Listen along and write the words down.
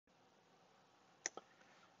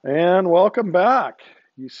And welcome back.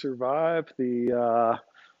 You survived the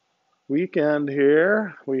weekend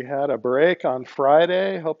here. We had a break on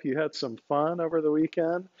Friday. Hope you had some fun over the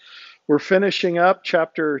weekend. We're finishing up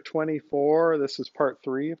chapter 24. This is part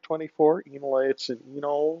 3 of 24, enolates and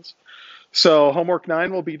enols. So homework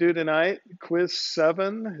 9 will be due tonight. Quiz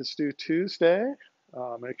 7 is due Tuesday.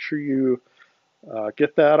 Make sure you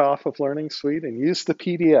get that off of Learning Suite and use the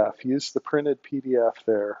PDF. Use the printed PDF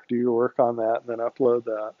there. Do your work on that and then upload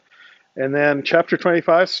that. And then chapter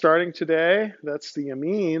 25 starting today, that's the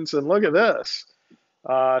amines. And look at this.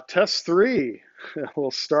 Test 3 will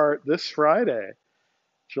start this Friday,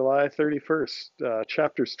 July 31st,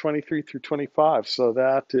 chapters 23 through 25. So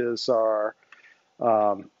that is our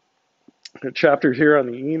um, chapter here on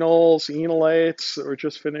the enols, enolates that we're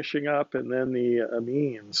just finishing up, and then the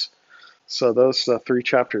amines. So those 3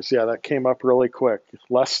 chapters, yeah, that came up really quick.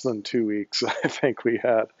 Less than 2 weeks, I think we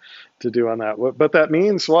had to do on that. But that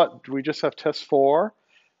means what? We just have test 4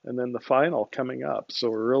 and then the final coming up. So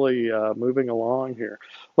we're really moving along here.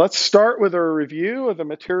 Let's start with a review of the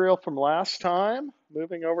material from last time.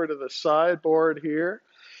 Moving over to the sideboard here.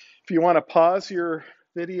 If you want to pause your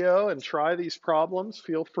video and try these problems,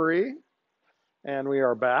 feel free. And we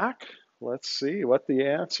are back. Let's see what the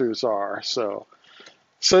answers are. So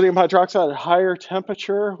sodium hydroxide at higher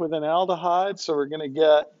temperature with an aldehyde, so we're going to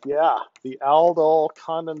get, yeah, the aldol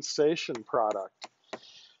condensation product.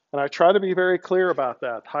 And I try to be very clear about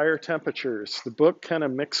that, higher temperatures. The book kind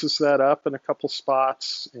of mixes that up in a couple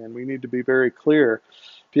spots, and we need to be very clear.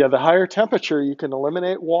 If you have the higher temperature, you can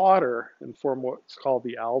eliminate water and form what's called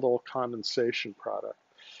the aldol condensation product.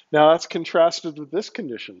 Now that's contrasted with this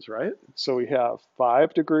conditions, right? So we have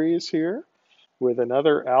 5 degrees here with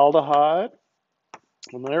another aldehyde.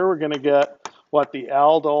 And there we're going to get what? The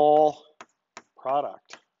aldol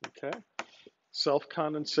product, okay?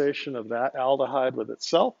 Self-condensation of that aldehyde with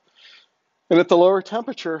itself. And at the lower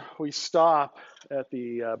temperature, we stop at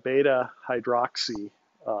the beta hydroxy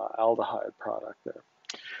aldehyde product there.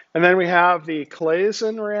 And then we have the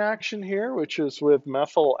Claisen reaction here, which is with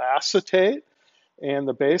methyl acetate. And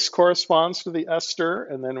the base corresponds to the ester.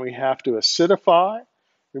 And then we have to acidify.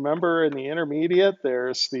 Remember, in the intermediate,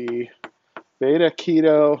 there's the beta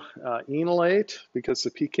keto enolate, because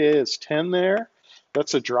the pK is 10 there.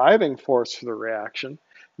 That's a driving force for the reaction.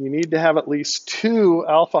 You need to have at least 2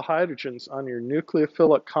 alpha hydrogens on your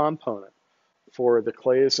nucleophilic component for the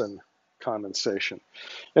Claisen condensation.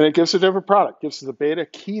 And it gives a different product. It gives the beta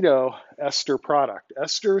keto ester product.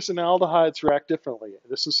 Esters and aldehydes react differently.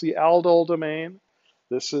 This is the aldol domain.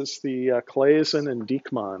 This is the Claisen and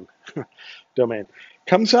Dieckmann domain.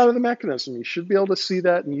 Comes out of the mechanism. You should be able to see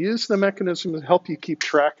that and use the mechanism to help you keep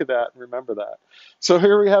track of that and remember that. So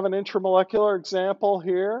here we have an intramolecular example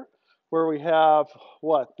here where we have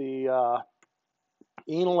what? The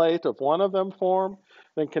enolate of one of them form,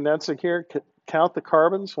 then condensing here, count the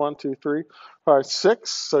carbons, 1, 2, 3, 5, 6.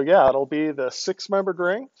 So yeah, it'll be the 6-membered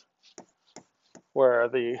ring where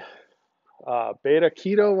the beta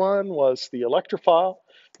keto one was the electrophile,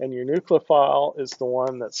 and your nucleophile is the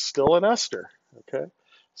one that's still an ester, okay?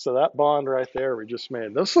 So that bond right there we just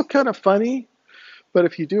made. Those look kind of funny, but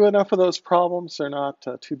if you do enough of those problems, they're not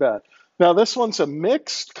too bad. Now this one's a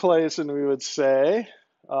mixed Claisen, we would say.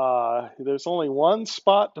 There's only one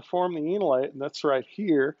spot to form the enolate, and that's right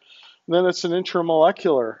here. And then it's an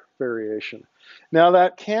intramolecular variation. Now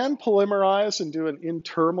that can polymerize and do an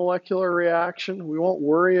intermolecular reaction. We won't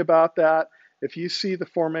worry about that. If you see the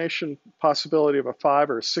formation possibility of a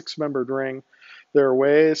 5 or a 6-membered ring, there are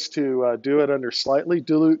ways to do it under slightly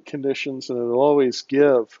dilute conditions, and it'll always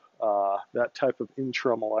give that type of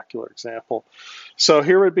intramolecular example. So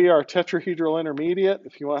here would be our tetrahedral intermediate,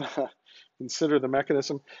 if you want to consider the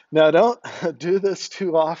mechanism. Now don't do this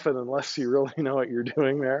too often unless you really know what you're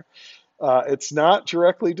doing there. It's not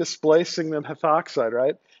directly displacing the methoxide,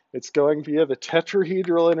 right? It's going via the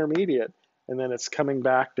tetrahedral intermediate, and then it's coming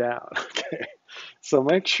back down, okay? So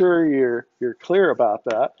make sure you're clear about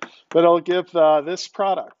that. But I'll give this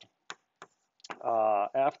product.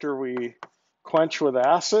 After we quench with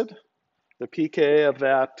acid, the pK of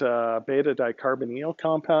that beta dicarbonyl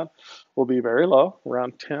compound will be very low,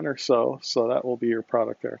 around 10 or so. So that will be your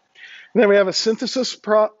product there. And then we have a synthesis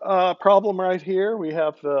problem right here. We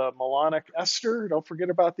have the malonic ester. Don't forget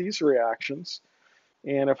about these reactions.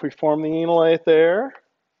 And if we form the enolate there,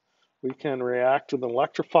 we can react with an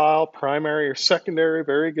electrophile, primary or secondary,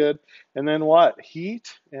 very good. And then what?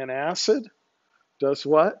 Heat and acid does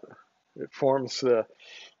what? It forms the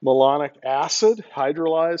malonic acid,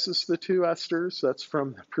 hydrolyzes the 2 esters. That's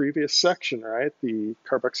from the previous section, right? The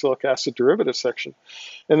carboxylic acid derivative section.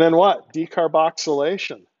 And then what?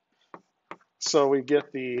 Decarboxylation. So we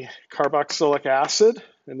get the carboxylic acid,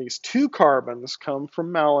 and these two carbons come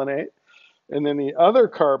from malonate, and then the other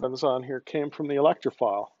carbons on here came from the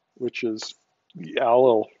electrophile, which is the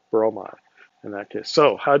allyl bromide in that case.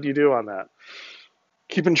 So how do you do on that?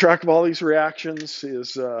 Keeping track of all these reactions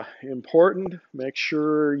is important. Make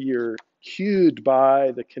sure you're cued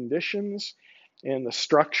by the conditions and the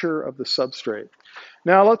structure of the substrate.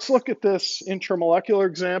 Now let's look at this intramolecular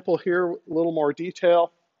example here, a little more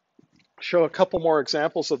detail. Show a couple more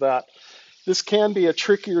examples of that. This can be a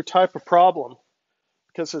trickier type of problem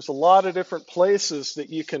because there's a lot of different places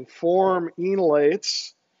that you can form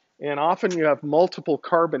enolates, and often you have multiple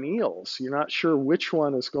carbonyls. You're not sure which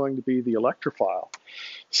one is going to be the electrophile.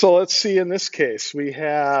 So let's see, in this case, we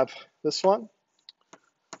have this one.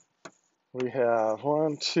 We have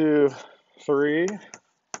 1, 2, 3,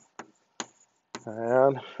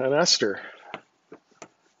 and an ester.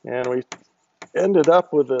 And we ended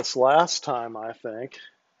up with this last time, I think,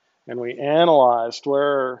 and we analyzed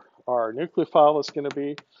where our nucleophile is going to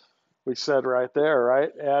be. We said right there, right,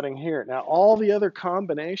 adding here. Now, all the other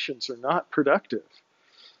combinations are not productive.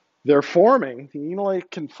 They're forming, the enolate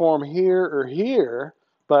can form here or here,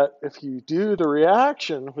 but if you do the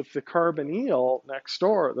reaction with the carbonyl next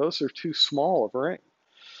door, those are too small of a ring.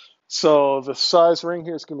 So the size ring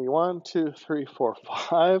here is going to be 1, 2, 3, 4,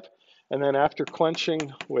 5. And then after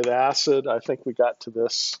quenching with acid, I think we got to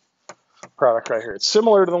this product right here. It's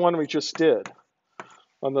similar to the one we just did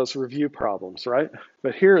on those review problems, right?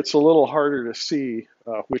 But here it's a little harder to see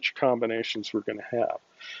which combinations we're going to have.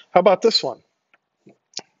 How about this one?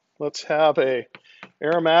 Let's have a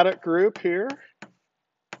aromatic group here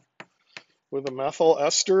with a methyl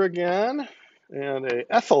ester again and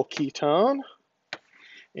a ethyl ketone,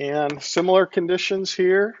 and similar conditions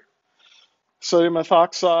here, sodium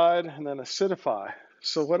methoxide and then acidify.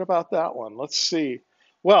 So what about that one? Let's see.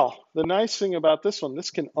 Well, the nice thing about this one,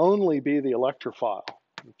 this can only be the electrophile.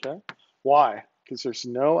 Okay, why? Because there's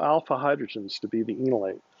no alpha hydrogens to be the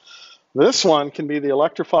enolate. This one can be the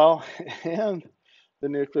electrophile and the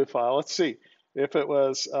nucleophile. Let's see. If it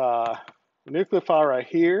was nucleophile right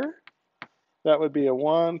here, that would be a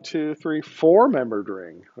 1, 2, 3, 4-membered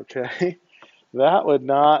ring. Okay, that would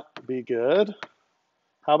not be good.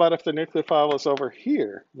 How about if the nucleophile was over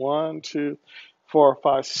here? 1, 2, 4,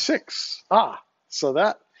 5, 6. So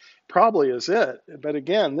that probably is it. But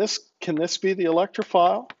again, can this be the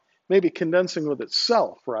electrophile? Maybe condensing with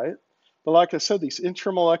itself, right? But like I said, these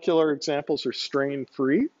intramolecular examples are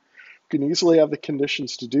strain-free. You can easily have the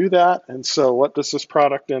conditions to do that. And so what does this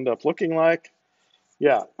product end up looking like?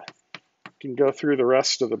 Yeah, you can go through the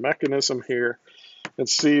rest of the mechanism here and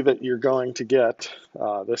see that you're going to get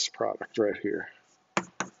this product right here.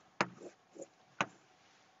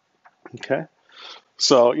 Okay.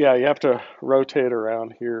 So yeah, you have to rotate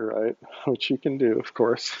around here, right? Which you can do, of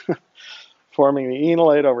course. Forming the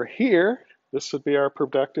enolate over here, this would be our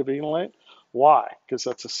productive enolate. Why? Because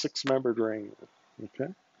that's a 6-membered ring.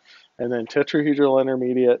 Okay. And then tetrahedral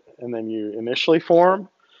intermediate, and then you initially form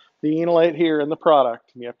the enolate here in the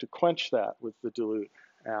product, and you have to quench that with the dilute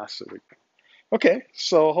acid. Okay,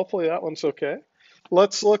 so hopefully that one's okay.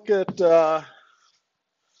 Let's look at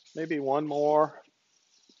maybe one more.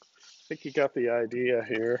 I think you got the idea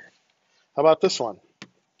here. How about this one?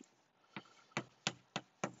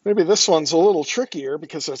 Maybe this one's a little trickier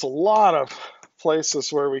because there's a lot of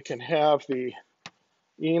places where we can have the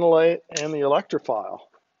enolate and the electrophile.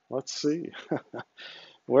 Let's see.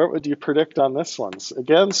 Where would you predict on this one?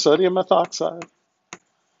 Again, sodium methoxide,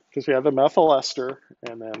 because we have the methyl ester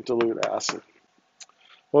and then dilute acid.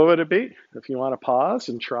 What would it be? If you want to pause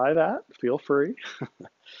and try that, feel free.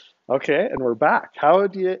 Okay, and we're back. How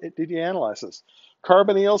did you analyze this?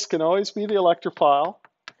 Carbonyls can always be the electrophile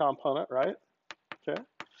component, right? Okay.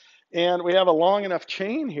 And we have a long enough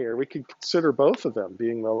chain here, we could consider both of them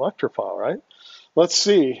being the electrophile, right? Let's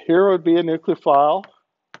see, here would be a nucleophile.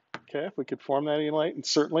 Okay, if we could form that enolate, and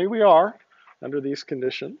certainly we are under these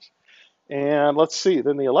conditions. And let's see,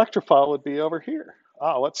 then the electrophile would be over here.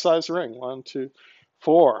 What size ring? 1, 2,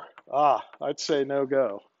 4. I'd say no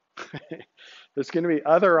go. There's going to be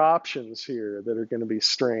other options here that are going to be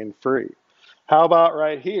strain-free. How about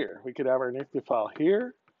right here? We could have our nucleophile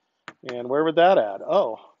here, and where would that add?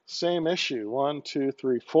 Same issue, 1, 2,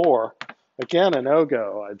 3, 4. Again, a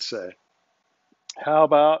no-go, I'd say. How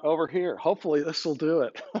about over here? Hopefully this will do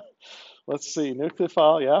it. Let's see,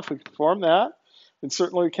 nucleophile, yeah, if we can form that, and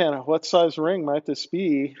certainly we can. What size ring might this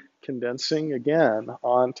be? Condensing again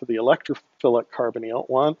onto the electrophilic carbonyl.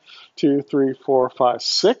 1, 2, 3, 4, 5,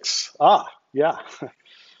 6. Yeah.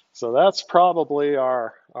 So that's probably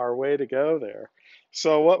our way to go there.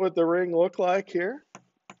 So what would the ring look like here?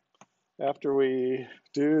 after we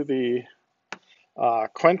do the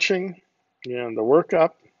quenching and the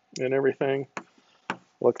workup and everything,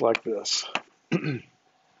 look like this.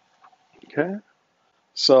 Okay.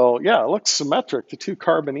 So yeah, it looks symmetric. The two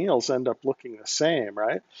carbonyls end up looking the same,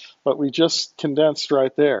 right? But we just condensed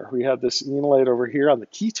right there. We had this enolate over here on the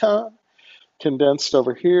ketone, condensed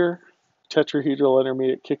over here, tetrahedral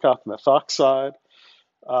intermediate kickoff methoxide,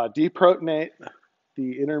 deprotonate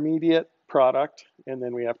the intermediate product, and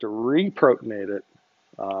then we have to reprotonate it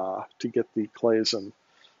to get the Claisen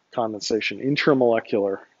condensation,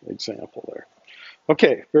 intramolecular example there.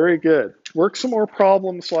 Okay, very good. Work some more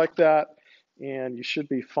problems like that, and you should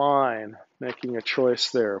be fine making a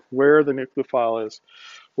choice there, where the nucleophile is,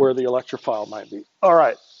 where the electrophile might be. All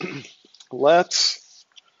right, let's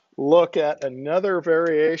look at another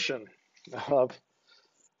variation of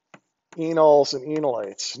enols and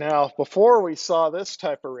enolates. Now, before we saw this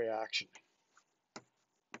type of reaction,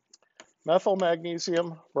 methyl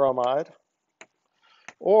magnesium bromide,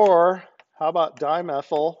 or how about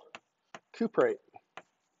dimethyl cuprate?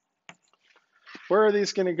 Where are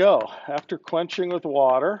these going to go? After quenching with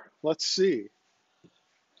water, let's see.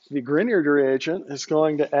 The Grignard reagent is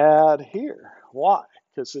going to add here. Why?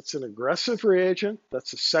 Because it's an aggressive reagent.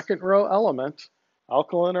 That's a second row element,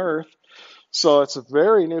 alkaline earth. So it's a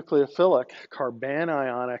very nucleophilic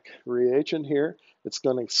carbanionic reagent here. It's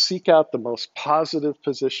going to seek out the most positive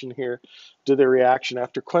position here. Do the reaction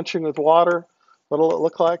after quenching with water. What'll it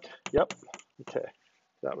look like? Yep. Okay.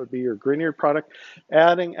 That would be your Grignard product,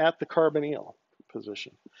 adding at the carbonyl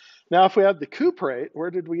position. Now, if we add the cuprate,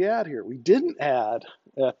 where did we add here? We didn't add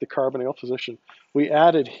at the carbonyl position. We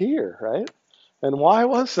added here, right? And why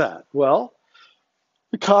was that? Well,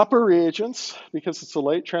 the copper reagents, because it's a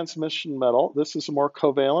late transmission metal, this is a more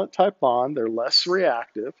covalent type bond. They're less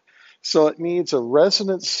reactive. So it needs a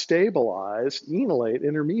resonance stabilized enolate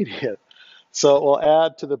intermediate. So it will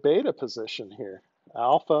add to the beta position here,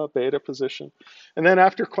 alpha, beta position. And then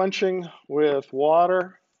after quenching with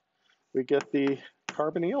water, we get the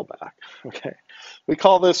carbonyl back. Okay. We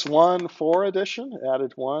call this 1,4 addition,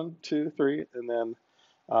 added 1, 2, 3, and then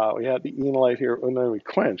we had the enolate here, and then we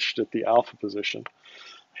quenched at the alpha position.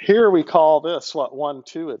 Here we call this,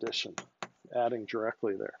 1,2 addition, adding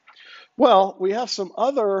directly there. Well, we have some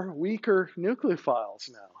other weaker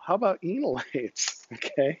nucleophiles now. How about enolates?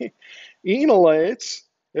 Okay. Enolates,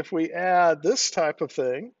 if we add this type of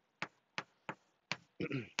thing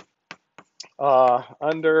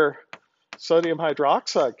under sodium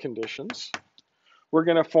hydroxide conditions, we're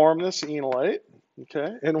going to form this enolate.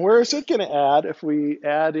 Okay, and where is it going to add if we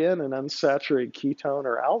add in an unsaturated ketone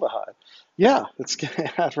or aldehyde? Yeah, it's going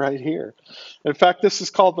to add right here. In fact, this is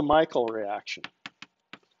called the Michael reaction.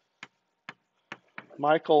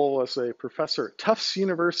 Michael was a professor at Tufts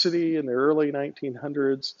University in the early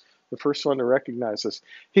 1900s, the first one to recognize this.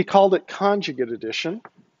 He called it conjugate addition.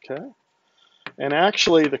 Okay, and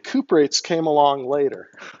actually the cuprates came along later.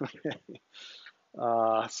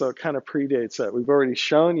 So it kind of predates that. We've already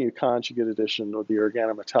shown you conjugate addition with the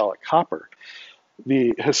organometallic copper.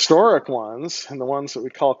 The historic ones, and the ones that we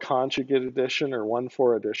call conjugate addition or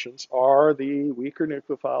 1,4 additions, are the weaker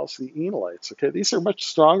nucleophiles, the enolates. Okay, these are much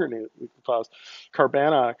stronger nucleophiles,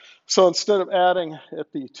 carbanionic. So instead of adding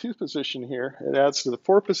at the 2 position here, it adds to the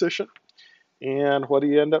 4 position. And what do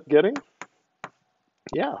you end up getting?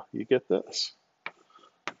 Yeah, you get this.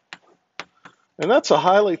 And that's a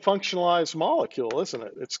highly functionalized molecule, isn't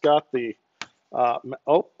it? It's got the,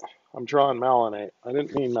 I'm drawing malonate. I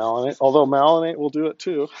didn't mean malonate, although malonate will do it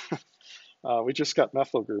too. We just got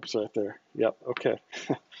methyl groups right there. Yep, okay.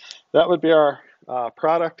 That would be our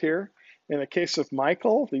product here. In the case of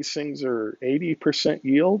Michael, these things are 80%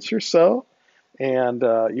 yields or so. And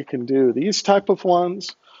you can do these type of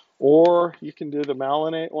ones, or you can do the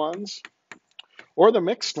malonate ones, or the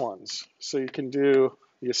mixed ones. So you can do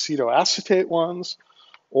the acetoacetate ones,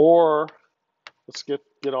 or let's get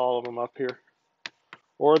all of them up here,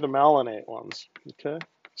 or the malonate ones, okay?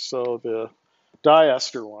 So the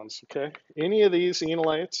diester ones, okay? Any of these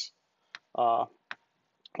enolates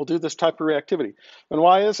will do this type of reactivity. And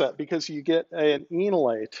why is that? Because you get an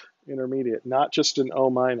enolate intermediate, not just an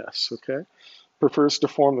O-, okay? Prefers to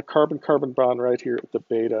form the carbon-carbon bond right here at the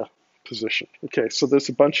beta position. Okay, so there's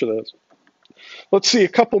a bunch of those. Let's see a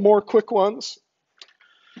couple more quick ones.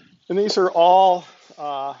 And these are all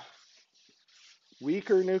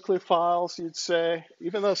weaker nucleophiles, you'd say.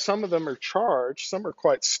 Even though some of them are charged, some are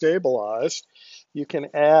quite stabilized. You can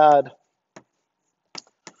add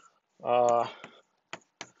to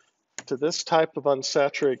this type of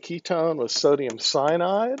unsaturated ketone with sodium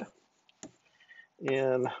cyanide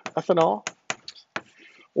in ethanol.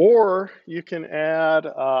 Or you can add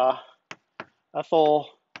ethyl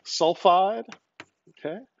sulfide.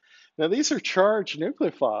 Okay. Now these are charged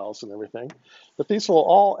nucleophiles and everything, but these will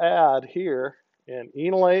all add here and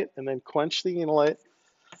enolate and then quench the enolate.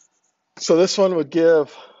 So this one would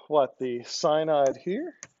give what, the cyanide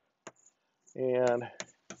here and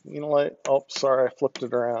enolate. Oh, sorry, I flipped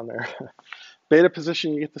it around there. Beta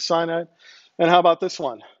position, you get the cyanide. And how about this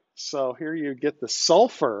one? So here you get the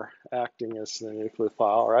sulfur acting as the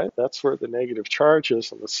nucleophile, right? That's where the negative charge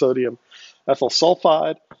is on the sodium ethyl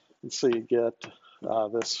sulfide. And so you get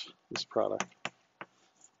this product.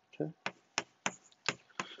 Okay.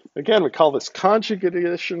 Again, we call this conjugate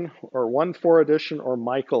addition or 1,4 addition or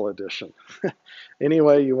Michael addition. Any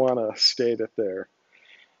way you want to state it there.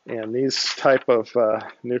 And these type of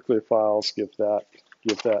nucleophiles give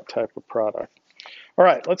that type of product. All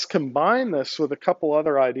right, let's combine this with a couple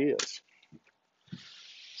other ideas.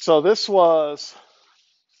 So this was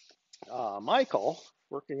Michael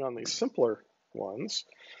working on these simpler ones,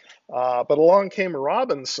 but along came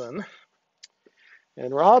Robinson,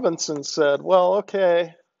 and Robinson said, well,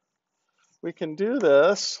 okay, we can do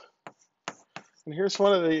this. And here's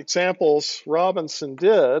one of the examples Robinson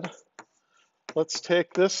did. Let's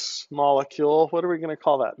take this molecule. What are we going to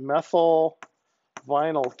call that? Methyl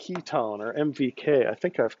vinyl ketone, or MVK. I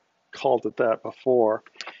think I've called it that before.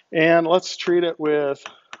 And let's treat it with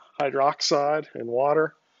hydroxide and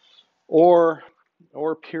water, or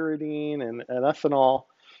pyridine and ethanol.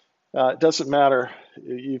 It doesn't matter.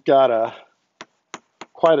 You've got a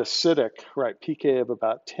quite acidic, right, pK of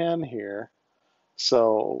about 10 here.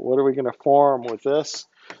 So what are we going to form with this?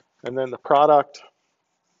 And then the product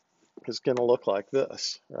is going to look like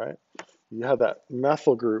this, right? You have that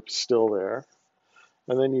methyl group still there.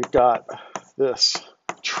 And then you've got this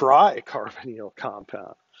tricarbonyl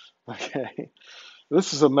compound, okay?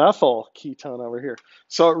 This is a methyl ketone over here.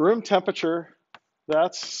 So at room temperature,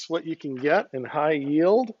 that's what you can get in high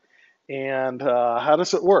yield. And how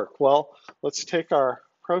does it work? Well, let's take our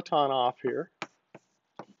proton off here.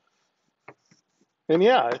 And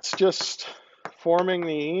yeah, it's just forming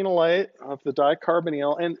the enolate of the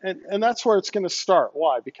dicarbonyl. And that's where it's going to start.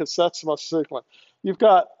 Why? Because that's the most acidic one. You've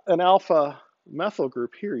got an alpha methyl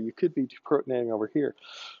group here. You could be deprotonating over here.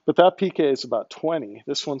 But that pK is about 20.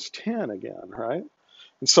 This one's 10 again, right?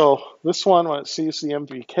 And so this one, when it sees the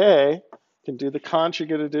MVK, can do the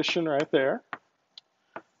conjugate addition right there.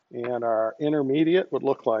 And our intermediate would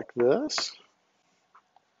look like this.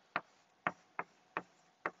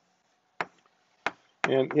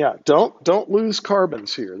 And yeah, don't lose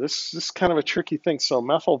carbons here. This is kind of a tricky thing. So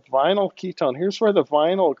methyl vinyl ketone, here's where the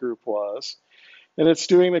vinyl group was. And it's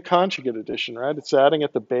doing the conjugate addition, right? It's adding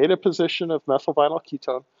at the beta position of methyl vinyl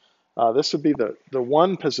ketone. This would be the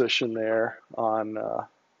 1 position there on the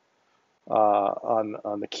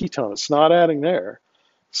ketone. It's not adding there.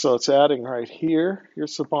 So it's adding right here.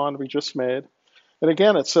 Here's the bond we just made. And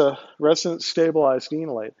again, it's a resonance stabilized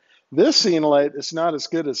enolate. This enolate is not as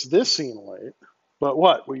good as this enolate, but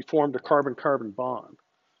what? We formed a carbon-carbon bond.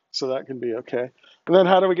 So that can be okay. And then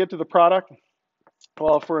how do we get to the product?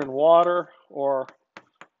 Well, if we're in water or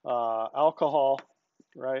alcohol,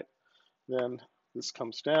 right, then this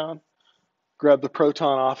comes down. Grab the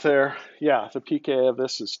proton off there. Yeah, the pK of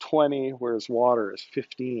this is 20, whereas water is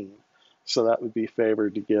 15. So that would be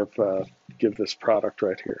favored to give this product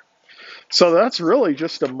right here. So that's really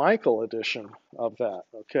just a Michael addition of that,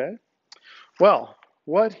 okay? Well,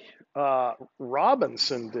 what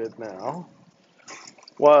Robinson did now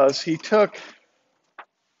was he took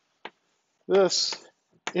this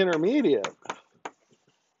intermediate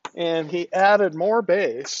and he added more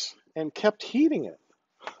base and kept heating it.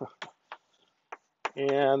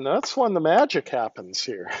 And that's when the magic happens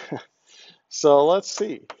here. So let's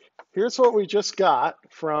see. Here's what we just got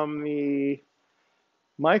from the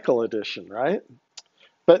Michael addition, right?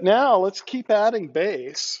 But now let's keep adding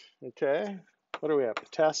base, okay? What do we have?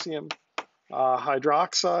 Potassium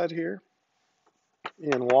hydroxide here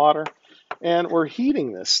in water. And we're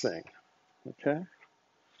heating this thing, okay?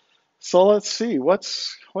 So let's see, what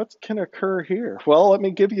can occur here? Well, let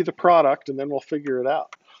me give you the product and then we'll figure it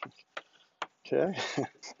out, okay?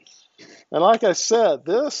 And like I said,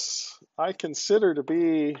 this I consider to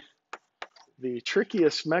be the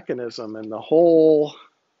trickiest mechanism in the whole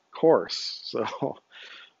course. So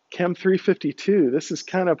CHEM352, this is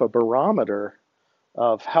kind of a barometer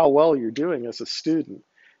of how well you're doing as a student.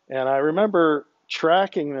 And I remember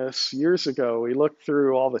tracking this years ago. We looked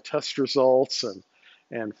through all the test results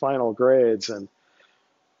and final grades, and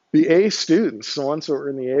the A students, the ones that were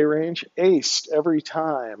in the A range, aced every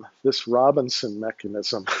time this Robinson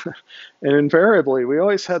mechanism. And invariably, we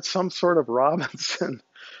always had some sort of Robinson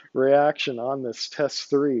reaction on this test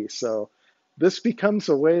 3. So this becomes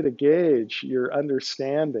a way to gauge your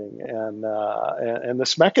understanding. And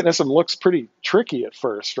this mechanism looks pretty tricky at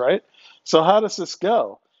first, right? So how does this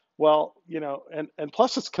go? Well, and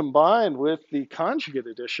plus it's combined with the conjugate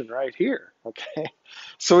addition right here, okay?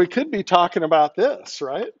 So we could be talking about this,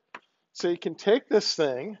 right? So you can take this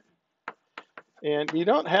thing, and you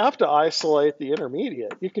don't have to isolate the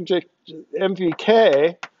intermediate. You can just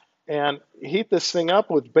MVK and heat this thing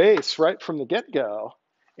up with base right from the get-go,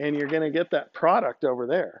 and you're going to get that product over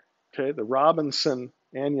there, okay, the Robinson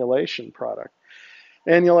annulation product.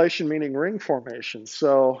 Annulation meaning ring formation.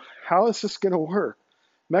 So how is this going to work?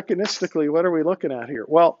 Mechanistically, what are we looking at here?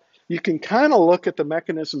 Well, you can kind of look at the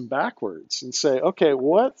mechanism backwards and say, okay,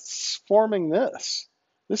 what's forming this?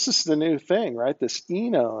 This is the new thing, right? This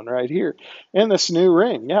enone right here. And this new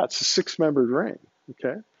ring. Yeah, it's a six-membered ring,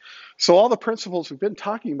 okay? So all the principles we've been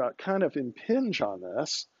talking about kind of impinge on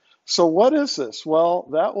this. So what is this? Well,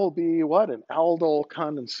 that will be what? An aldol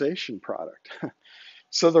condensation product.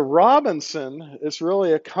 So the Robinson is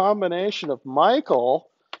really a combination of Michael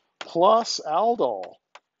plus aldol.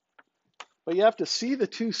 But you have to see the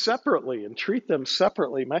two separately and treat them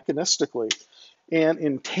separately mechanistically. And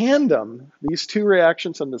in tandem, these two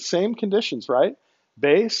reactions under the same conditions, right?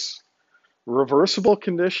 Base, reversible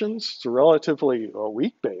conditions. It's a relatively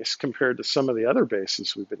weak base compared to some of the other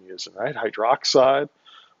bases we've been using, right? Hydroxide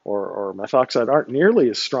or methoxide aren't nearly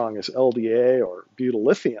as strong as LDA or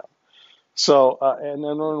butyllithium. So, and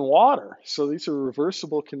then in water. So these are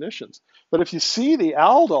reversible conditions. But if you see the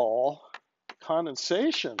aldol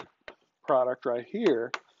condensation product right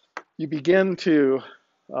here, you begin to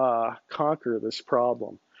conquer this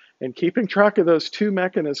problem. And keeping track of those two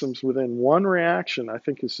mechanisms within one reaction, I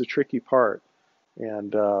think, is the tricky part.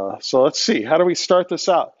 And so let's see, how do we start this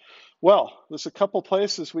out? Well, there's a couple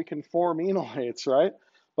places we can form enolates, right?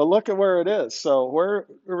 But look at where it is. So where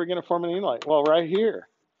are we going to form an enolate? Well, right here.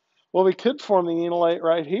 Well, we could form the enolate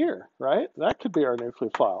right here, right? That could be our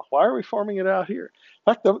nucleophile. Why are we forming it out here?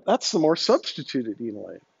 In fact, that's the more substituted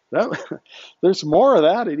enolate. There's more of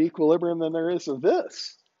that at equilibrium than there is of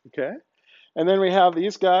this, okay? And then we have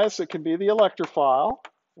these guys that can be the electrophile,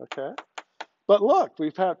 okay? But look,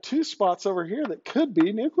 we've had two spots over here that could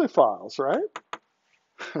be nucleophiles, right?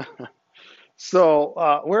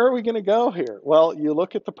 So where are we going to go here? Well, you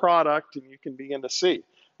look at the product and you can begin to see.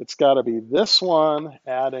 It's got to be this one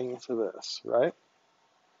adding to this, right?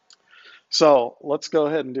 So let's go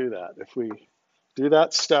ahead and do that. If we do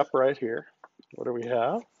that step right here, what do we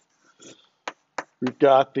have? We've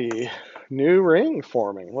got the new ring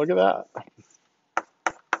forming. Look at that.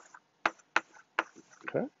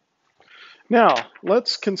 Okay. Now,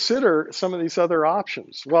 let's consider some of these other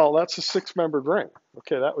options. Well, that's a six-membered ring.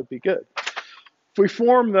 Okay, that would be good. If we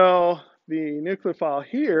form, though, the nucleophile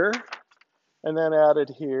here and then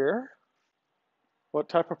added here, what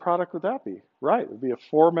type of product would that be? Right, it would be a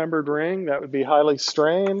four-membered ring. That would be highly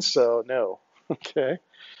strained, so no. Okay.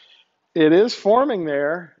 It is forming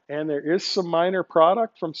there, and there is some minor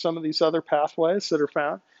product from some of these other pathways that are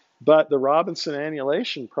found, but the Robinson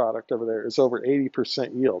annulation product over there is over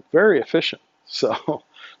 80% yield. Very efficient. So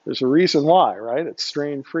there's a reason why, right? It's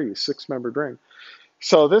strain-free, six-membered ring.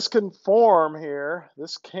 So this can form here,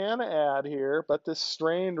 this can add here, but this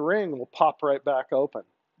strained ring will pop right back open,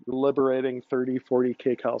 liberating 30, 40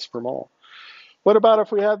 kcals per mole. What about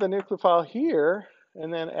if we had the nucleophile here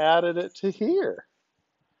and then added it to here?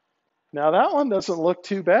 Now that one doesn't look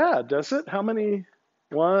too bad, does it? How many?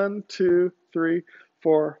 1, 2, 3,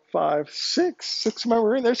 4, 5, 6.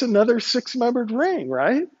 Six-membered ring. There's another six-membered ring,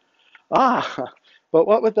 right? But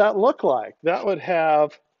what would that look like? That would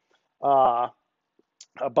have a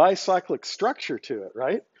bicyclic structure to it,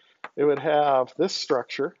 right? It would have this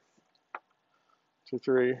structure. 2,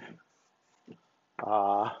 3.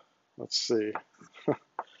 Let's see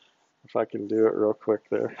if I can do it real quick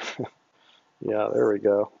there. Yeah, there we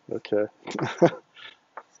go. Okay.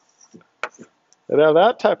 It have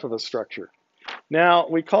that type of a structure. Now,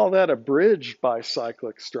 we call that a bridge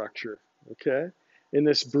bicyclic structure, okay? And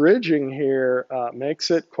this bridging here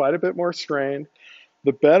makes it quite a bit more strained.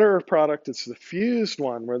 The better product is the fused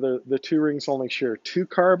one, where the two rings only share 2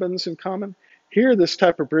 carbons in common. Here, this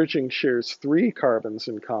type of bridging shares 3 carbons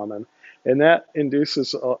in common, and that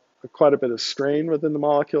induces quite a bit of strain within the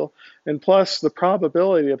molecule. And plus, the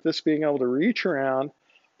probability of this being able to reach around,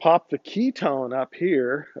 pop the ketone up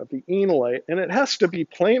here of the enolate, and it has to be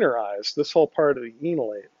planarized, this whole part of the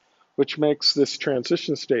enolate, which makes this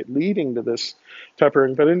transition state leading to this type of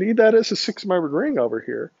ring. But indeed, that is a six-membered ring over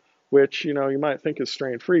here, which you might think is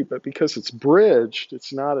strain-free, but because it's bridged,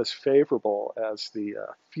 it's not as favorable as the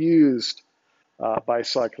fused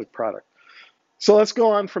bicyclic product. So let's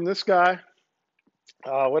go on from this guy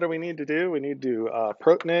What do we need to do? We need to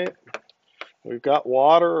protonate. We've got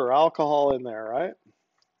water or alcohol in there, right?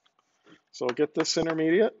 So we'll get this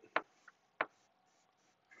intermediate.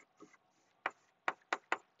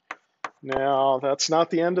 Now, that's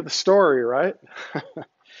not the end of the story, right?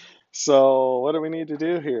 So what do we need to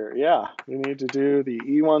do here? Yeah, we need to do the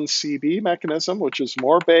E1CB mechanism, which is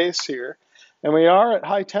more base here. And we are at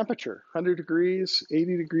high temperature, 100 degrees,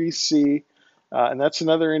 80 degrees C. And that's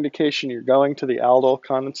another indication you're going to the aldol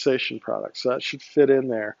condensation product. So that should fit in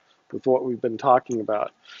there with what we've been talking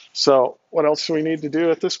about. So what else do we need to do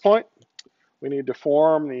at this point? We need to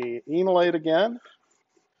form the enolate again,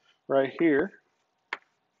 right here.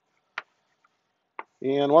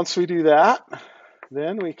 And once we do that,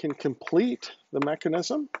 then we can complete the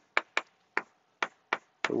mechanism,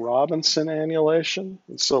 the Robinson annulation.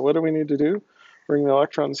 And so what do we need to do? Bring the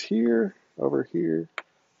electrons here, over here,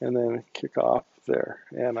 and then kick off there.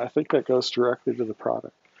 And I think that goes directly to the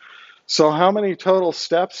product. So how many total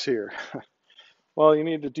steps here? Well, you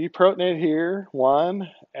need to deprotonate here, 1,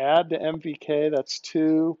 add to MVK, that's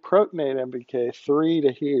 2, protonate MVK, 3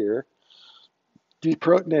 to here,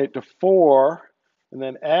 deprotonate to 4, and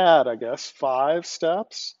then add, I guess, 5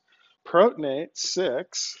 steps, protonate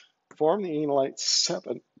 6, form the enolate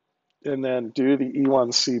 7, and then do the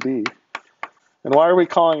E1CB. And why are we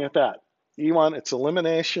calling it that? E1, it's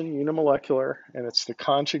elimination, unimolecular, and it's the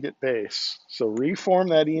conjugate base. So reform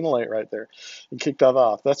that enolate right there and kick that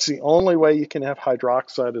off. That's the only way you can have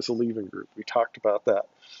hydroxide as a leaving group. We talked about that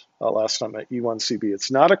last time at E1CB. It's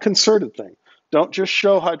not a concerted thing. Don't just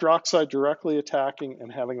show hydroxide directly attacking and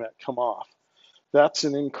having that come off. That's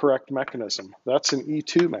an incorrect mechanism. That's an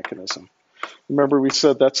E2 mechanism. Remember we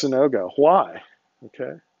said that's a no-go. Why?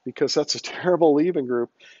 Okay, because that's a terrible leaving group.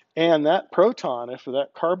 And that proton, if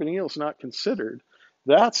that carbonyl is not considered,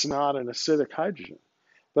 that's not an acidic hydrogen.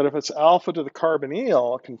 But if it's alpha to the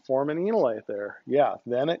carbonyl, it can form an enolate there. Yeah,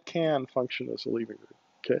 then it can function as a leaving group,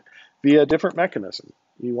 okay, via a different mechanism,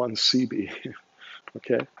 E1CB.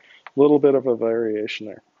 Okay, a little bit of a variation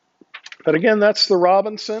there. But again, that's the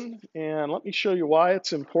Robinson, and let me show you why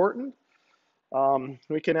it's important.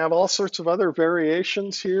 We can have all sorts of other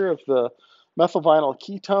variations here of the methylvinyl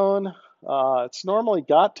ketone. It's normally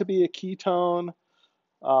got to be a ketone.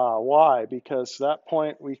 Why? Because at that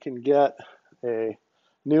point we can get a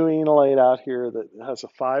new enolate out here that has a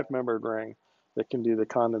 5-membered ring that can do the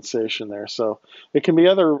condensation there. So it can be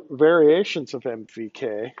other variations of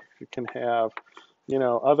MVK. You can have,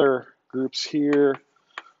 other groups here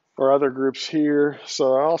or other groups here.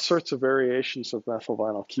 So there are all sorts of variations of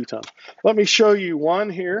methylvinyl ketone. Let me show you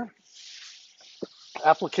one here.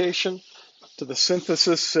 Application to the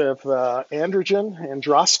synthesis of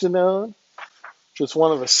androstenone, which is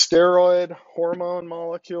one of the steroid hormone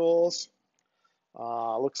molecules.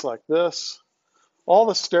 Looks like this. All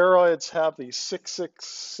the steroids have these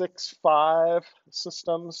 6665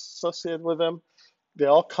 systems associated with them. They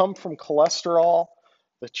all come from cholesterol.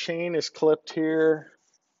 The chain is clipped here.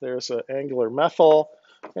 There's an angular methyl,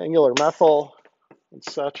 and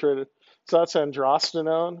saturated. So that's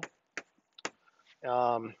androstenone.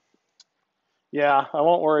 Yeah, I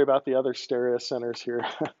won't worry about the other stereo centers here.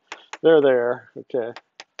 They're there. Okay.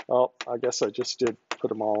 Oh, I guess I just did put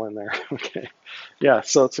them all in there. Okay. Yeah,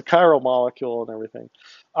 so it's a chiral molecule and everything.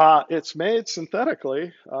 It's made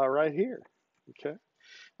synthetically right here. Okay.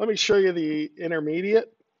 Let me show you the intermediate.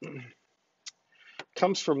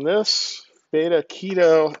 Comes from this beta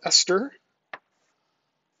keto ester,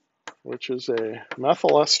 which is a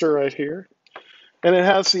methyl ester right here. And it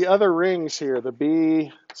has the other rings here, the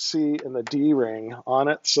B, C, and the D ring on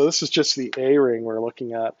it. So this is just the A ring we're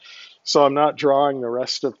looking at. So I'm not drawing the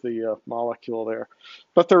rest of the molecule there.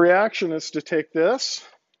 But the reaction is to take this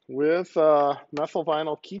with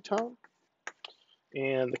methylvinyl ketone.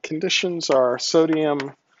 And the conditions are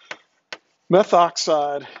sodium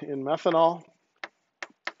methoxide in methanol.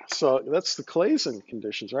 So that's the Claisen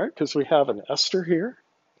conditions, right? Because we have an ester here,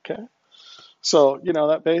 okay? So,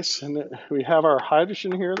 that base, and we have our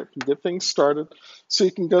hydrogen here that can get things started. So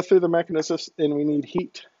you can go through the mechanisms, and we need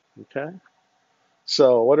heat, okay?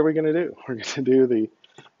 So what are we going to do? We're going to do the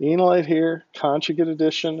enolate here, conjugate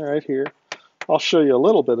addition right here. I'll show you a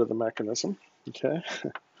little bit of the mechanism, okay?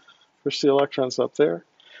 Push the electrons up there.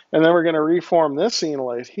 And then we're going to reform this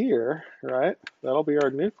enolate here, right? That'll be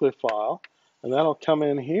our nucleophile, and that'll come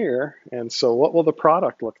in here. And so what will the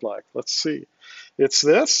product look like? Let's see. It's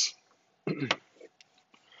this. You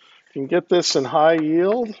can get this in high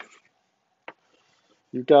yield.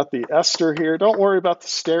 You've got the ester here. Don't worry about the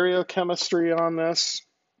stereochemistry on this.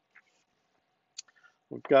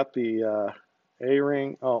 We've got the A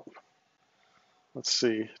ring. Oh, Let's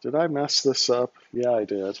see. Did I mess this up? Yeah, I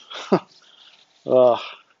did. Ugh,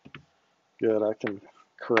 good. I can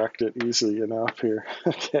correct it easily enough here.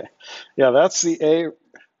 Okay. Yeah, that's the A.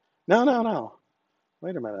 No, no, no.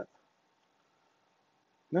 Wait a minute.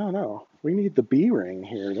 No, no. We need the B ring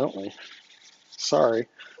here, don't we? Sorry.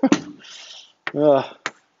 Ugh,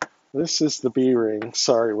 this is the B ring.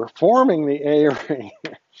 Sorry, we're forming the A ring.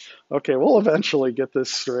 Okay, we'll eventually get this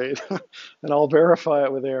straight, and I'll verify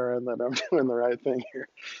it with Aaron that I'm doing the right thing here.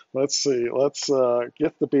 Let's see. Let's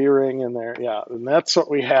get the B ring in there. Yeah, and that's what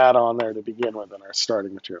we had on there to begin with in our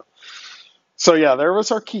starting material. So yeah, there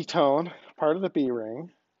was our ketone, part of the B ring,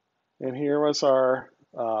 and here was our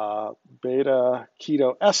beta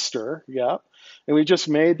keto ester. Yeah, and we just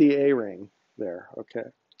made the A ring there. Okay.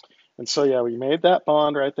 And so, yeah, we made that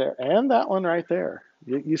bond right there and that one right there.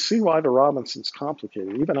 You see why the Robinson's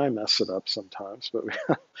complicated. Even I mess it up sometimes, but we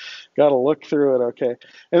got to look through it, okay?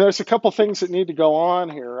 And there's a couple things that need to go on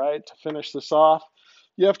here, right, to finish this off.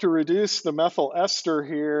 You have to reduce the methyl ester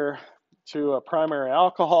here to a primary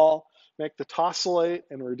alcohol, make the tosylate,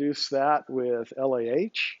 and reduce that with LAH.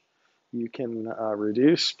 You can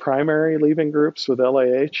reduce primary leaving groups with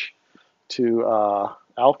LAH to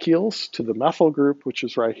alkyls, to the methyl group, which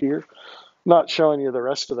is right here. Not showing you the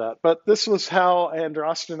rest of that, but this was how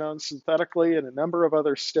androstenone synthetically and a number of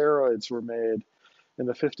other steroids were made in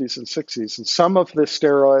the 50s and 60s. And some of the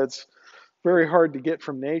steroids, very hard to get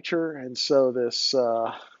from nature, and so this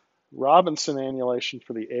Robinson annulation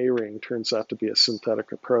for the A ring turns out to be a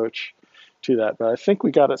synthetic approach to that. But I think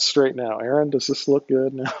we got it straight now. Erin, does this look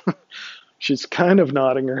good now? She's kind of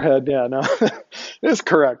nodding her head. Yeah, no, it's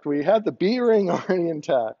correct. We had the B ring already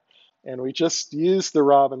intact, and we just used the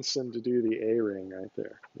Robinson to do the A ring right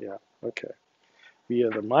there. Yeah, okay. Via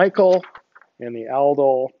the Michael and the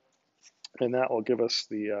aldol, and that will give us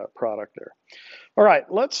the product there. All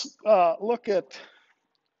right, let's look at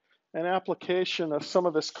an application of some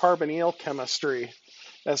of this carbonyl chemistry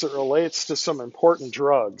as it relates to some important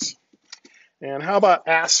drugs. And how about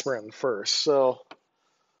aspirin first? So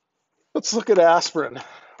let's look at aspirin.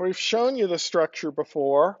 We've shown you the structure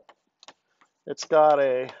before. It's got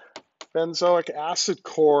a benzoic acid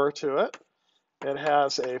core to it. It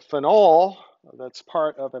has a phenol that's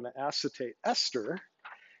part of an acetate ester,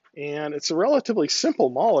 and it's a relatively simple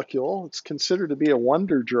molecule. It's considered to be a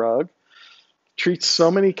wonder drug. Treats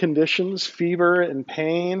so many conditions, fever and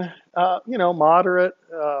pain, moderate,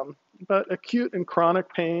 but acute and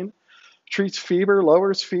chronic pain. Treats fever,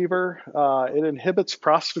 lowers fever. It inhibits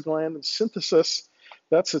prostaglandin synthesis.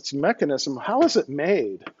 That's its mechanism. How is it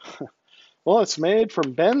made? Well, it's made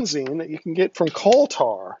from benzene that you can get from coal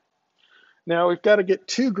tar. Now, we've got to get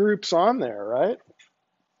two groups on there, right?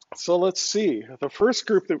 So let's see. The first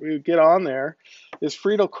group that we would get on there is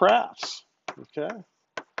Friedel-Crafts, okay?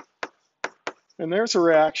 And there's a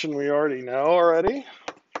reaction we already know already.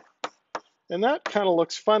 And that kind of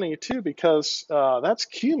looks funny, too, because that's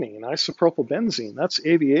cumene, isopropylbenzene. That's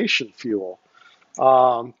aviation fuel.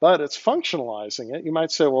 But it's functionalizing it. You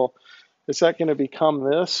might say, well, is that going to become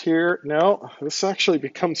this here? No, this actually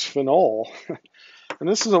becomes phenol. And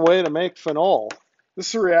this is a way to make phenol. This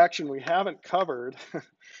is a reaction we haven't covered.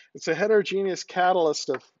 It's a heterogeneous catalyst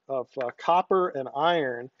of copper and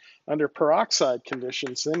iron under peroxide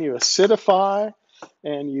conditions. Then you acidify,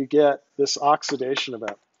 and you get this oxidation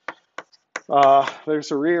event.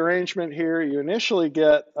 There's a rearrangement here. You initially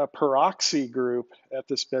get a peroxy group at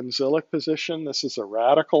this benzylic position. This is a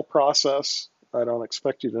radical process. I don't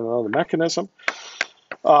expect you to know the mechanism.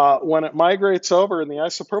 When it migrates over and the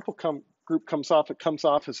isopropyl group comes off, it comes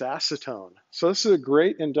off as acetone. So this is a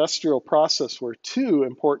great industrial process where two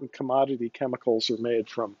important commodity chemicals are made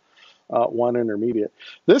from one intermediate.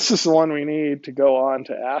 This is the one we need to go on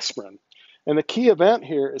to aspirin. And the key event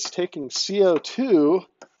here is taking CO2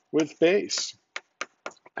 with base.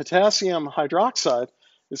 Potassium hydroxide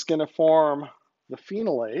is going to form the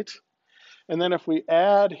phenolate. And then if we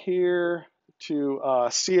add here to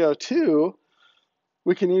CO2,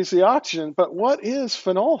 we can use the oxygen. But what is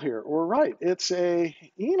phenol here? We're right. It's a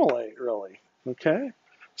enolate, really. Okay?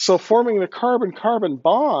 So forming the carbon-carbon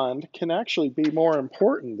bond can actually be more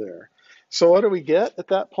important there. So what do we get at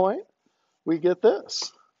that point? We get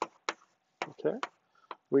this. Okay?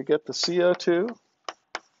 We get the CO2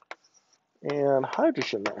 and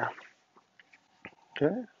hydrogen there.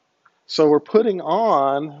 Okay? So we're putting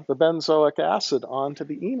on the benzoic acid onto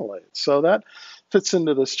the enolate. So that fits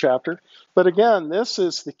into this chapter. But again, this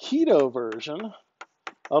is the keto version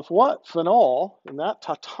of what? Phenol. And that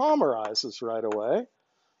tautomerizes right away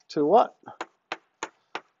to what?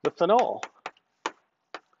 The phenol.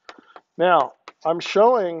 Now, I'm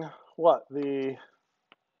showing what? The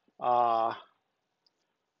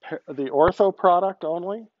the ortho product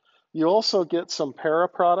only. You also get some para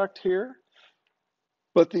product here,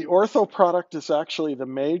 but the ortho product is actually the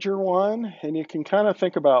major one, and you can kind of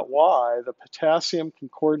think about why. The potassium can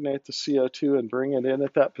coordinate the CO2 and bring it in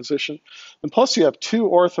at that position. And plus you have two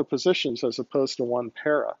ortho positions as opposed to one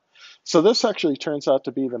para. So this actually turns out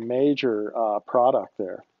to be the major product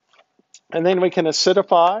there. And then we can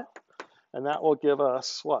acidify, and that will give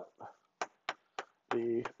us what?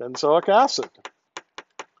 The benzoic acid,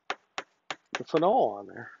 the phenol on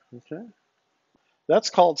there, okay? That's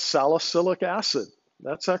called salicylic acid.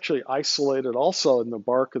 That's actually isolated also in the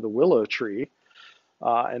bark of the willow tree.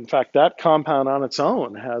 In fact, that compound on its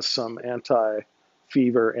own has some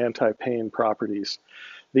anti-fever, anti-pain properties.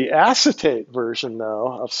 The acetate version, though,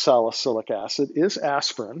 of salicylic acid is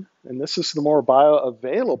aspirin, and this is the more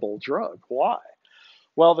bioavailable drug. Why?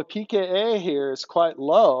 Well, the pKa here is quite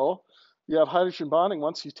low. You have hydrogen bonding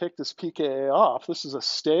once you take this pKa off. This is a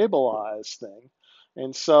stabilized thing.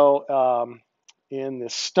 And so in the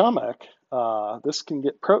stomach, this can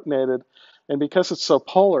get protonated. And because it's so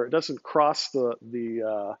polar, it doesn't cross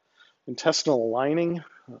the intestinal lining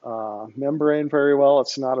membrane very well.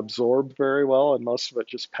 It's not absorbed very well, and most of it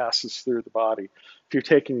just passes through the body if you're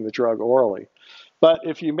taking the drug orally. But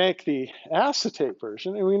if you make the acetate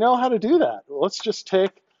version, and we know how to do that, let's just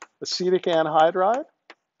take acetic anhydride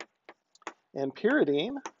and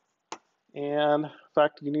pyridine, and in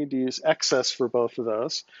fact, you need to use excess for both of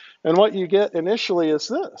those. And what you get initially is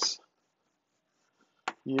this.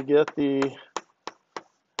 You get the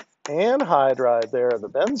anhydride there, the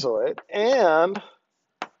benzoate, and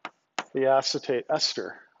the acetate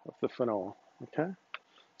ester of the phenol, okay?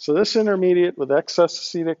 So this intermediate with excess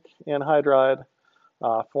acetic anhydride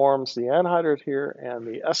forms the anhydride here and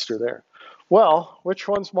the ester there. Well, which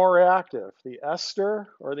one's more reactive, the ester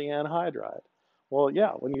or the anhydride? Well,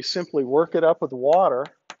 yeah, when you simply work it up with water,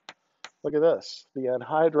 look at this. The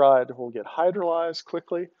anhydride will get hydrolyzed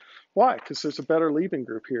quickly. Why? Because there's a better leaving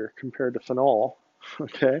group here compared to phenol,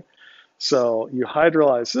 okay? So you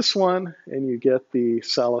hydrolyze this one and you get the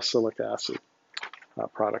salicylic acid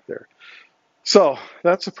product there. So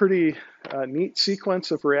that's a pretty neat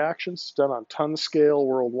sequence of reactions done on ton scale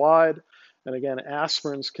worldwide. And again,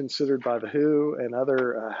 aspirin's considered by the WHO and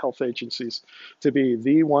other health agencies to be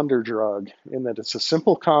the wonder drug in that it's a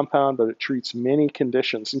simple compound, but it treats many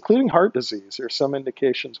conditions, including heart disease. There are some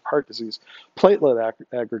indications of heart disease, platelet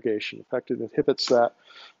aggregation. In fact, it inhibits that,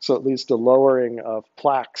 so it leads to lowering of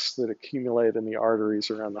plaques that accumulate in the arteries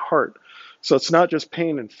around the heart. So it's not just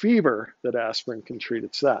pain and fever that aspirin can treat,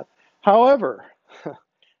 it's that. However,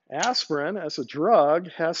 aspirin as a drug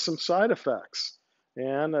has some side effects,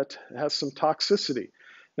 and it has some toxicity.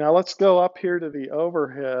 Now let's go up here to the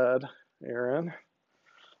overhead, Aaron.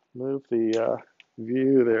 Move the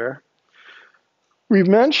view there. We've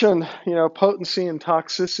mentioned, potency and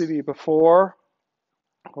toxicity before.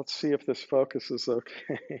 Let's see if this focuses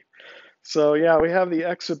okay. So yeah, we have the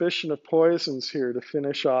exhibition of poisons here to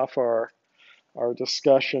finish off our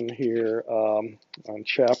discussion here on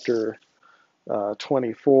chapter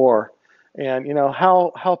 24. And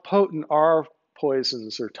how potent are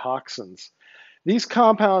poisons or toxins? These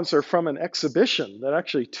compounds are from an exhibition that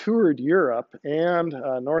actually toured Europe and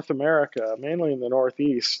North America, mainly in the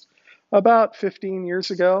Northeast, about 15 years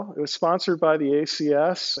ago. It was sponsored by the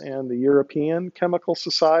ACS and the European Chemical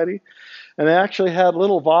Society, and they actually had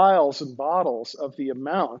little vials and bottles of the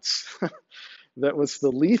amounts that was the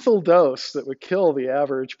lethal dose that would kill the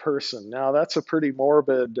average person. Now, that's a pretty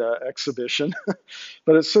morbid exhibition,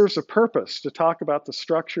 but it serves a purpose to talk about the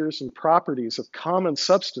structures and properties of common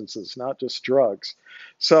substances, not just drugs.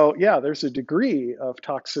 So, yeah, there's a degree of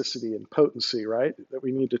toxicity and potency, right, that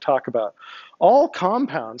we need to talk about. All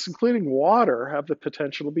compounds, including water, have the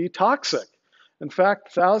potential to be toxic. In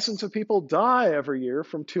fact, thousands of people die every year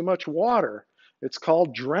from too much water. It's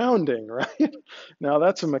called drowning, right? Now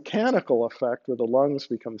that's a mechanical effect where the lungs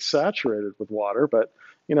become saturated with water, but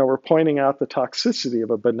we're pointing out the toxicity of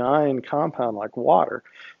a benign compound like water.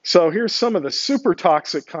 So here's some of the super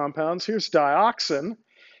toxic compounds. Here's dioxin,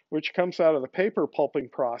 which comes out of the paper pulping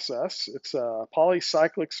process. It's a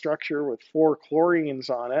polycyclic structure with 4 chlorines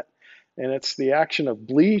on it, and it's the action of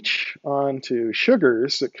bleach onto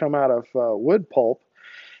sugars that come out of wood pulp.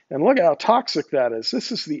 And look how toxic that is.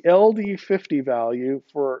 This is the LD50 value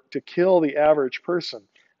to kill the average person.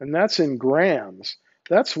 And that's in grams.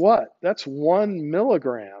 That's what? That's 1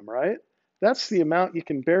 milligram, right? That's the amount you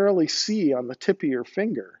can barely see on the tip of your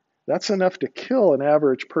finger. That's enough to kill an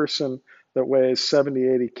average person that weighs 70,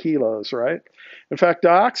 80 kilos, right? In fact,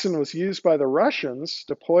 dioxin was used by the Russians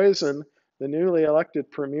to poison the newly elected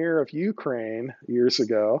premier of Ukraine years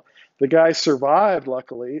ago. The guy survived,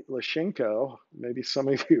 luckily, Lyshenko. Maybe some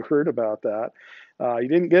of you heard about that. He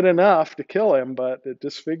didn't get enough to kill him, but it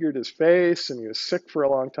disfigured his face and he was sick for a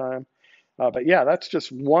long time. But yeah, that's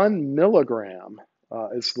just 1 milligram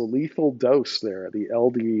is the lethal dose there, the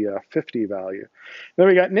LD50 value. Then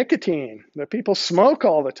we got nicotine that people smoke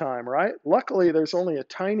all the time, right? Luckily, there's only a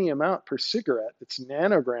tiny amount per cigarette. It's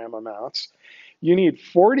nanogram amounts. You need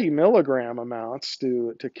 40 milligram amounts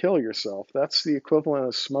to kill yourself. That's the equivalent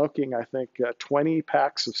of smoking, I think, 20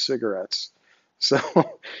 packs of cigarettes. So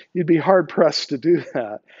you'd be hard pressed to do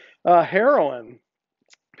that. Heroin,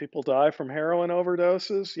 people die from heroin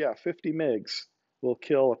overdoses. Yeah, 50 mgs will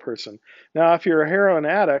kill a person. Now, if you're a heroin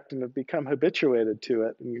addict and have become habituated to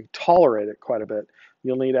it and you tolerate it quite a bit,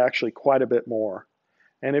 you'll need actually quite a bit more.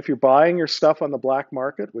 And if you're buying your stuff on the black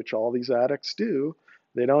market, which all these addicts do,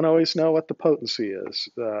 they don't always know what the potency is.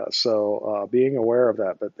 So being aware of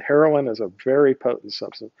that. But heroin is a very potent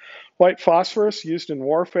substance. White phosphorus used in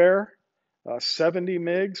warfare, 70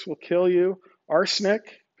 mgs will kill you.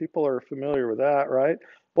 Arsenic, people are familiar with that, right?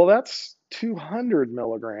 Well, that's 200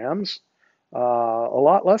 milligrams, a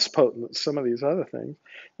lot less potent than some of these other things.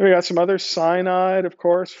 Then we got some other cyanide, of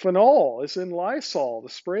course. Phenol is in Lysol, the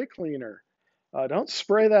spray cleaner. Don't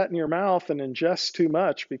spray that in your mouth and ingest too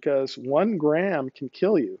much because 1 gram can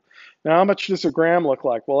kill you. Now, how much does a gram look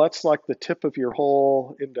like? Well, that's like the tip of your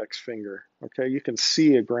whole index finger. Okay, you can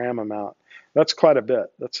see a gram amount. That's quite a bit.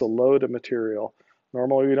 That's a load of material.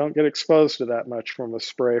 Normally, we don't get exposed to that much from a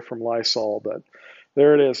spray from Lysol, but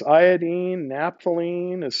there it is. Iodine,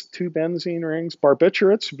 naphthalene is 2 benzene rings.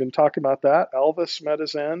 Barbiturates, we've been talking about that. Elvis met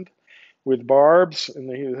his end with barbs, and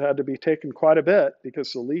he had to be taken quite a bit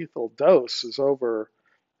because the lethal dose is over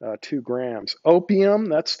 2 grams. Opium,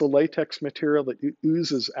 that's the latex material that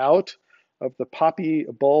oozes out of the poppy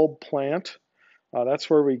bulb plant. That's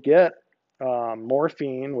where we get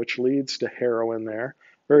morphine, which leads to heroin there.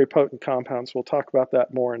 Very potent compounds. We'll talk about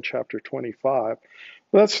that more in chapter 25.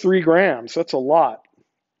 But that's 3 grams. That's a lot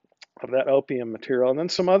of that opium material. And then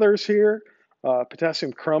some others here.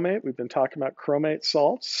 Potassium chromate, we've been talking about chromate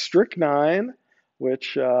salts. Strychnine,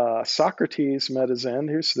 which Socrates met his end.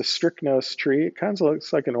 Here's the strychnos tree. It kind of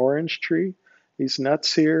looks like an orange tree. These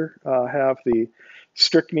nuts here have the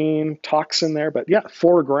strychnine toxin there. But yeah,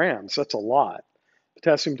 4 grams, that's a lot.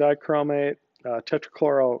 Potassium dichromate,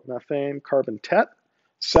 tetrachloromethane, carbon tet,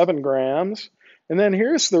 7 grams. And then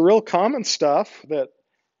here's the real common stuff that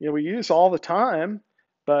we use all the time,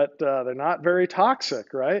 but they're not very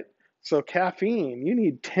toxic, right? So caffeine, you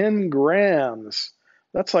need 10 grams.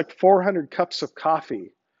 That's like 400 cups of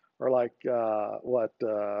coffee, or like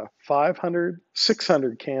 500,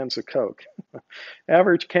 600 cans of Coke.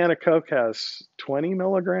 Average can of Coke has 20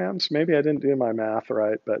 milligrams. Maybe I didn't do my math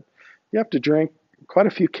right, but you have to drink quite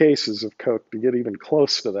a few cases of Coke to get even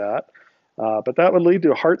close to that. But that would lead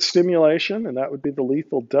to heart stimulation, and that would be the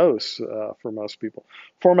lethal dose for most people.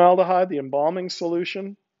 Formaldehyde, the embalming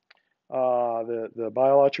solution, the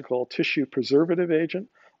biological tissue preservative agent.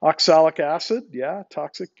 Oxalic acid, yeah,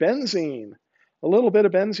 toxic. Benzene. A little bit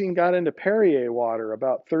of benzene got into Perrier water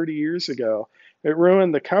about 30 years ago. It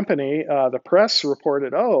ruined the company. The press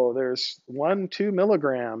reported, oh, there's 2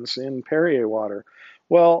 milligrams in Perrier water.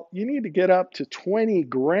 Well, you need to get up to 20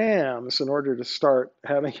 grams in order to start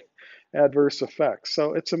having adverse effects.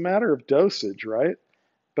 So it's a matter of dosage, right?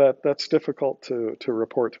 But that's difficult to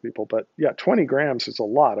report to people. But yeah, 20 grams is a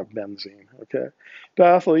lot of benzene, okay?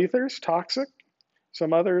 Diethyl ethers, toxic.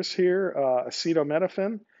 Some others here,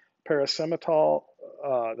 acetaminophen, paracetamol,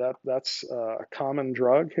 that's a common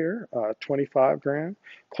drug here, 25 grams.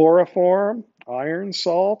 Chloroform, iron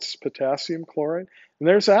salts, potassium chloride. And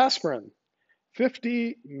there's aspirin,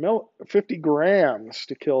 50 grams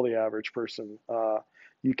to kill the average person.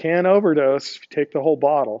 You can overdose if you take the whole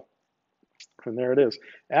bottle. And there it is.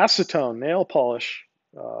 Acetone, nail polish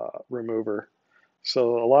remover.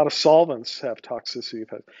 So a lot of solvents have toxicity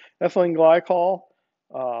effects. Ethylene glycol,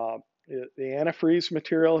 the antifreeze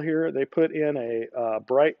material here, they put in a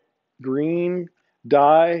bright green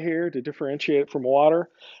dye here to differentiate it from water.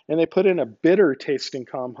 And they put in a bitter tasting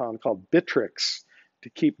compound called Bitrix to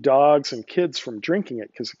keep dogs and kids from drinking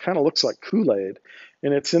it because it kind of looks like Kool-Aid.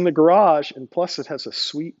 And it's in the garage, and plus it has a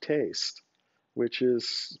sweet taste, which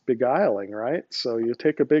is beguiling, right? So you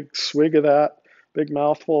take a big swig of that, big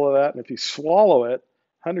mouthful of that, and if you swallow it,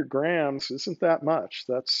 100 grams isn't that much.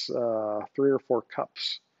 That's 3 or 4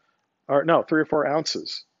 cups. Or no, 3 or 4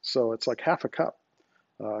 ounces. So it's like half a cup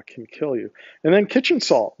can kill you. And then kitchen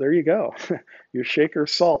salt, there you go. Your shaker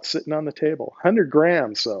salt sitting on the table, 100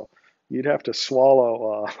 grams. So you'd have to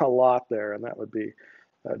swallow a lot there, and that would be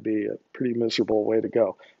That'd be a pretty miserable way to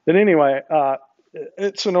go. But anyway,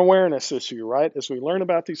 it's an awareness issue, right? As we learn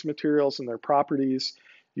about these materials and their properties,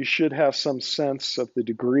 you should have some sense of the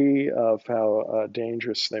degree of how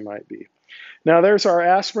dangerous they might be. Now, there's our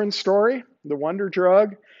aspirin story, the wonder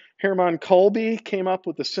drug. Hermann Kolbe came up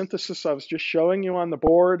with the synthesis I was just showing you on the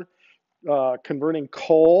board, converting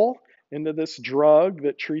coal into this drug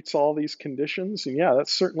that treats all these conditions. And yeah,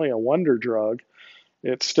 that's certainly a wonder drug.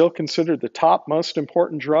 It's still considered the top most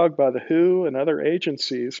important drug by the WHO and other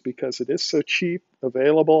agencies because it is so cheap,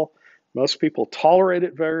 available. Most people tolerate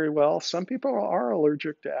it very well. Some people are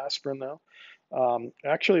allergic to aspirin, though.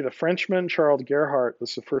 Actually, the Frenchman, Charles Gerhardt,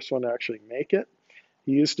 was the first one to actually make it.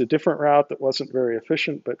 He used a different route that wasn't very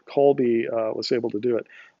efficient, but Kolbe was able to do it.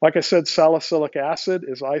 Like I said, salicylic acid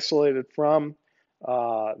is isolated from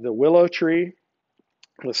the willow tree,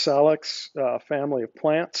 the salix family of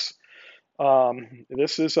plants.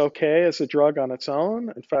 This is okay as a drug on its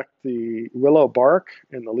own. In fact, the willow bark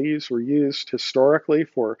and the leaves were used historically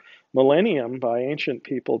for millennium by ancient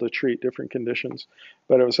people to treat different conditions.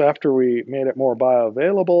 But it was after we made it more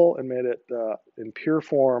bioavailable and made it in pure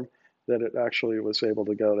form that it actually was able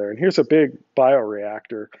to go there. And here's a big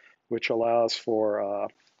bioreactor, which allows for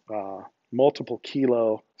multiple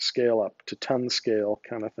kilo scale up to ton scale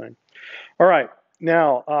kind of thing. All right,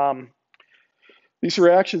 now, these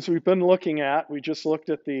reactions we've been looking at, we just looked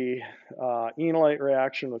at the enolate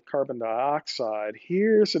reaction with carbon dioxide.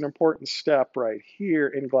 Here's an important step right here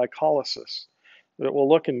in glycolysis that we'll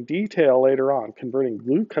look in detail later on, converting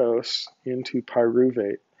glucose into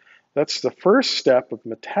pyruvate. That's the first step of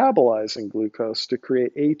metabolizing glucose to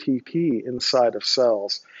create ATP inside of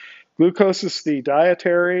cells. Glucose is the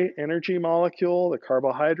dietary energy molecule, the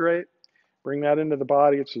carbohydrate. Bring that into the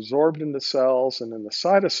body, it's absorbed into cells, and in the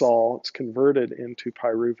cytosol, it's converted into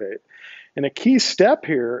pyruvate. And a key step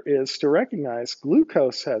here is to recognize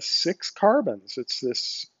glucose has 6 carbons. It's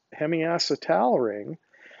this hemiacetal ring.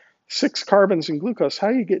 6 carbons in glucose.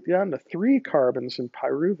 How do you get down to 3 carbons in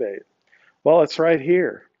pyruvate? Well, it's right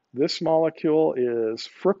here. This molecule is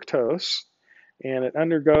fructose, and it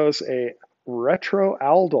undergoes a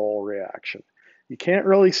retroaldol reaction. You can't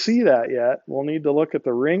really see that yet. We'll need to look at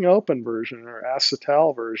the ring open version or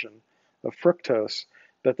acetal version of fructose.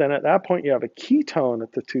 But then at that point, you have a ketone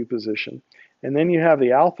at the 2 position. And then you have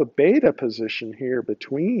the alpha beta position here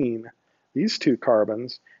between these 2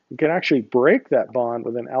 carbons. You can actually break that bond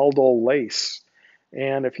with an aldol lace.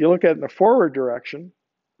 And if you look at it in the forward direction,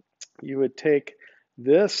 you would take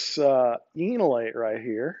this enolate right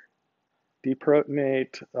here,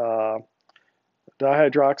 deprotonate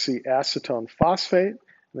dihydroxyacetone phosphate,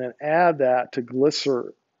 and then add that to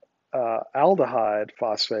glyceraldehyde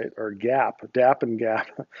phosphate, or GAP, DAP and GAP.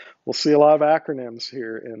 We'll see a lot of acronyms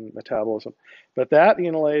here in metabolism. But that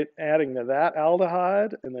enolate, adding to that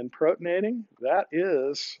aldehyde and then protonating, that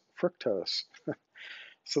is fructose.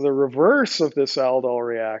 So the reverse of this aldol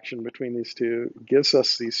reaction between these two gives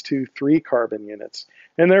us these 2 3-carbon units,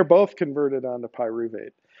 and they're both converted onto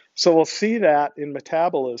pyruvate. So we'll see that in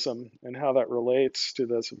metabolism and how that relates to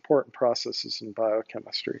those important processes in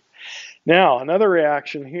biochemistry. Now, another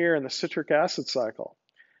reaction here in the citric acid cycle.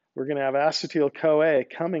 We're going to have acetyl-CoA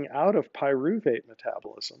coming out of pyruvate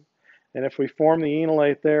metabolism. And if we form the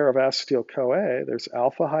enolate there of acetyl-CoA, there's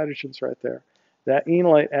alpha hydrogens right there. That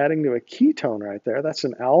enolate adding to a ketone right there, that's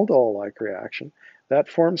an aldol-like reaction. That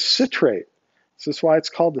forms citrate. This is why it's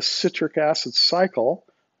called the citric acid cycle.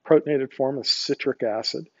 Protonated form is citric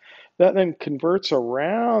acid. That then converts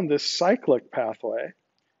around this cyclic pathway,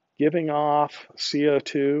 giving off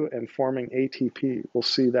CO2 and forming ATP. We'll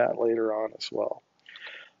see that later on as well.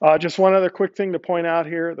 Just one other quick thing to point out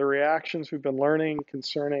here, the reactions we've been learning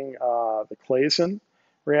concerning the Claisen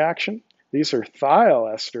reaction. These are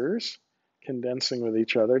thioesters condensing with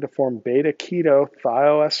each other to form beta-keto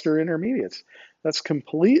thioester intermediates. That's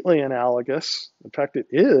completely analogous. In fact, it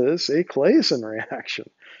is a Claisen reaction,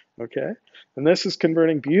 okay? And this is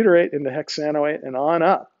converting butyrate into hexanoate and on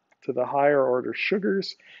up to the higher order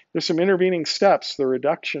sugars. There's some intervening steps, the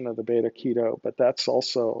reduction of the beta-keto, but that's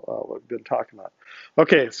also what we've been talking about.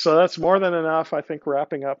 Okay, so that's more than enough, I think,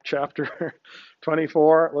 wrapping up chapter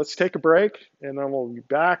 24. Let's take a break, and then we'll be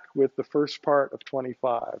back with the first part of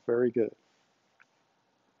 25. Very good.